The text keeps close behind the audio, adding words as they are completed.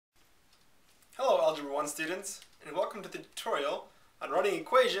Algebra 1 students, and welcome to the tutorial on writing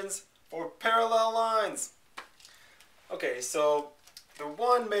equations for parallel lines. Okay, so the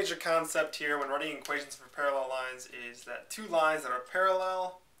one major concept here when writing equations for parallel lines is that two lines that are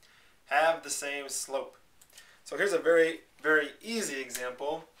parallel have the same slope. So here's a very easy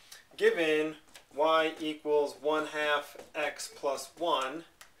example. Given y equals 1/2 x plus 1,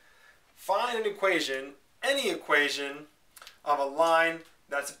 find an equation, any equation, of a line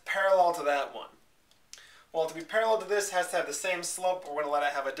that's parallel to that one. Well, to be parallel to this, it has to have the same slope. We're going to let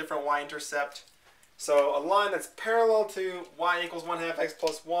it have a different y-intercept. So a line that's parallel to y equals 1/2 x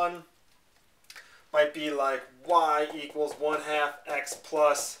plus 1 might be like y equals 1/2 x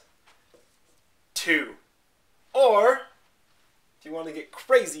plus 2. Or, if you want to get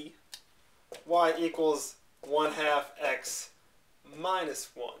crazy, y equals 1/2 x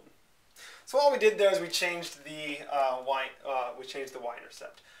minus 1. So all we did there is we changed the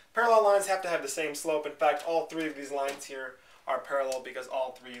y-intercept. Parallel lines have to have the same slope. In fact, all three of these lines here are parallel because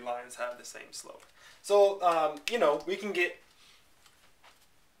all three lines have the same slope. So, we can get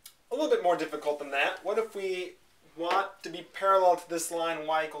a little bit more difficult than that. What if we want to be parallel to this line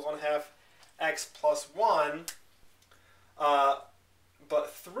y equals 1/2 x plus 1,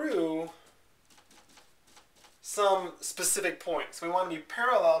 but through some specific point? So we want to be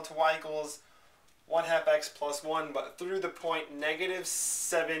parallel to y equals 1/2 x plus 1, but through the point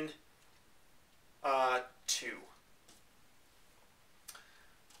 -7, 2.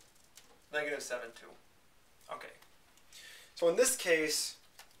 -7, 2. Okay. So in this case,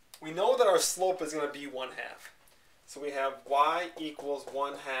 we know that our slope is going to be 1/2. So we have y equals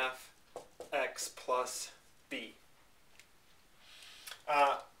 1/2 x plus b.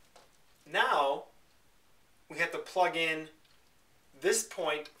 Now, we have to plug in this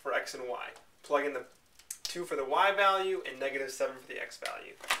point for x and y. Plug in the 2 for the y value and -7 for the x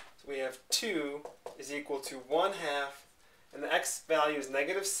value. So we have 2 is equal to 1/2, and the x value is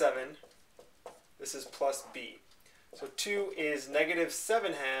 -7. This is plus b. So 2 is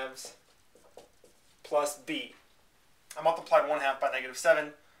 -7/2 plus b. I multiplied 1/2 by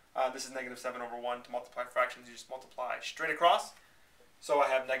 -7. This is -7 over 1. To multiply fractions, you just multiply straight across. So I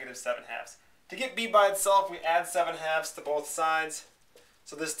have -7/2. To get b by itself, we add 7/2 to both sides.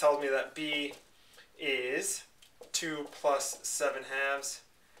 So this tells me that b is 2 plus 7/2.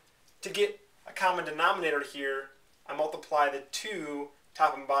 To get a common denominator here, I multiply the 2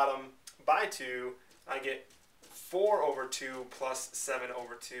 top and bottom by 2. I get 4 over 2 plus 7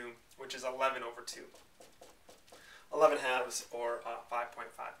 over 2, which is 11 over 2. 11/2 or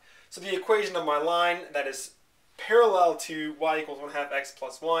 5.5. So the equation of my line that is parallel to y equals 1/2 x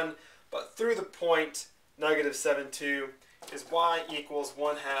plus 1, but through the point -7, 2, is y equals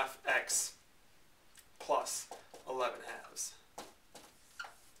 1/2 x plus 11/2.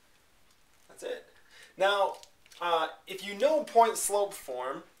 That's it. Now, if you know point slope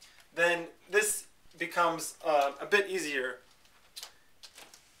form, then this becomes a bit easier,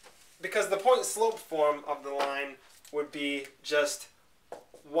 because the point slope form of the line would be just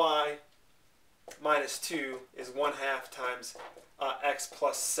y minus 2 is 1/2 times x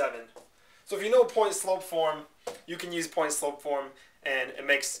plus 7. So if you know point slope form, you can use point slope form, and it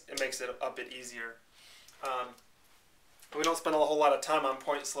makes it a bit easier. We don't spend a whole lot of time on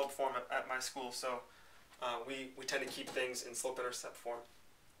point slope form at my school, so we tend to keep things in slope-intercept form.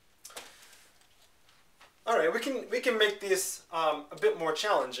 All right, we can make this a bit more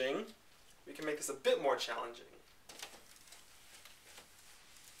challenging. We can make this a bit more challenging.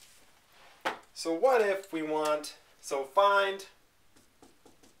 So what if we find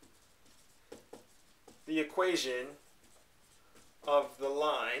the equation of the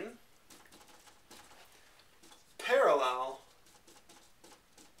line parallel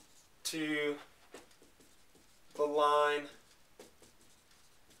to the line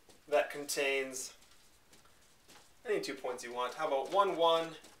that contains any 2 points you want. How about 1,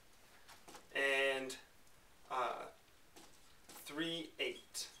 1 and 3,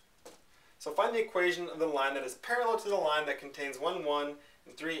 8. So find the equation of the line that is parallel to the line that contains 1, 1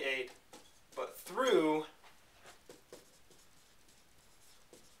 and 3, 8, but through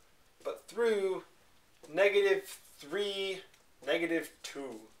 -3,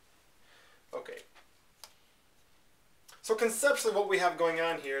 -2. Okay. So conceptually what we have going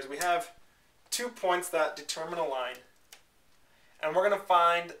on here is we have 2 points that determine a line, and we're going to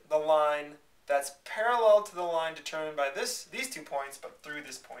find the line that's parallel to the line determined by these 2 points, but through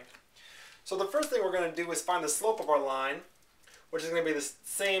this point. So the first thing we're going to do is find the slope of our line, which is going to be the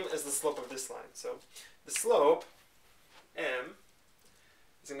same as the slope of this line. So the slope, m,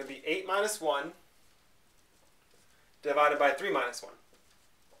 is going to be 8 minus 1 divided by 3 minus 1.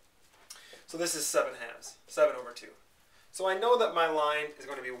 So this is 7 halves, 7 over 2. So I know that my line is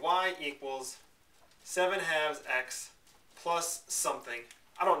going to be y equals 7 halves x plus something.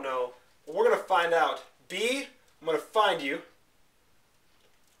 I don't know. But we're going to find out. B, I'm going to find you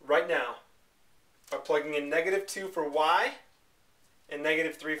right now by plugging in -2 for y and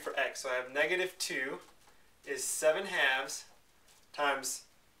 -3 for x. So I have -2 is 7 halves times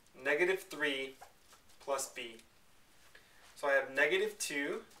 -3 plus b. So I have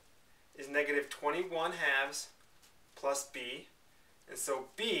 -2 is -21 halves plus b. And so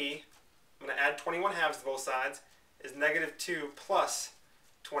b, I'm going to add 21 halves to both sides, is -2 plus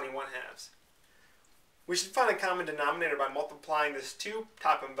 21 halves. We should find a common denominator by multiplying this 2,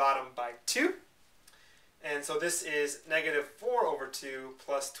 top and bottom, by 2. And so this is -4 over 2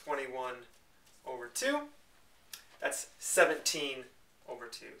 plus 21 over 2. That's 17 over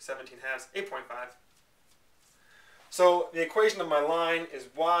 2. 17 halves, 8.5. So the equation of my line is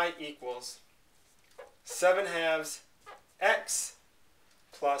y equals 7 halves x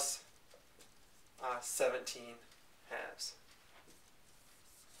plus 17 halves.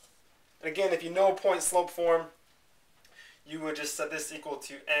 And again, if you know point slope form, you would just set this equal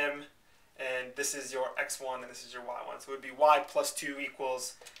to m, and this is your x1 and this is your y1. So it would be y plus 2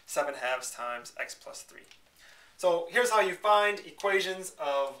 equals 7 halves times x plus 3. So here's how you find equations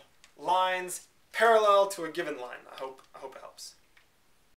of lines parallel to a given line. I hope it helps.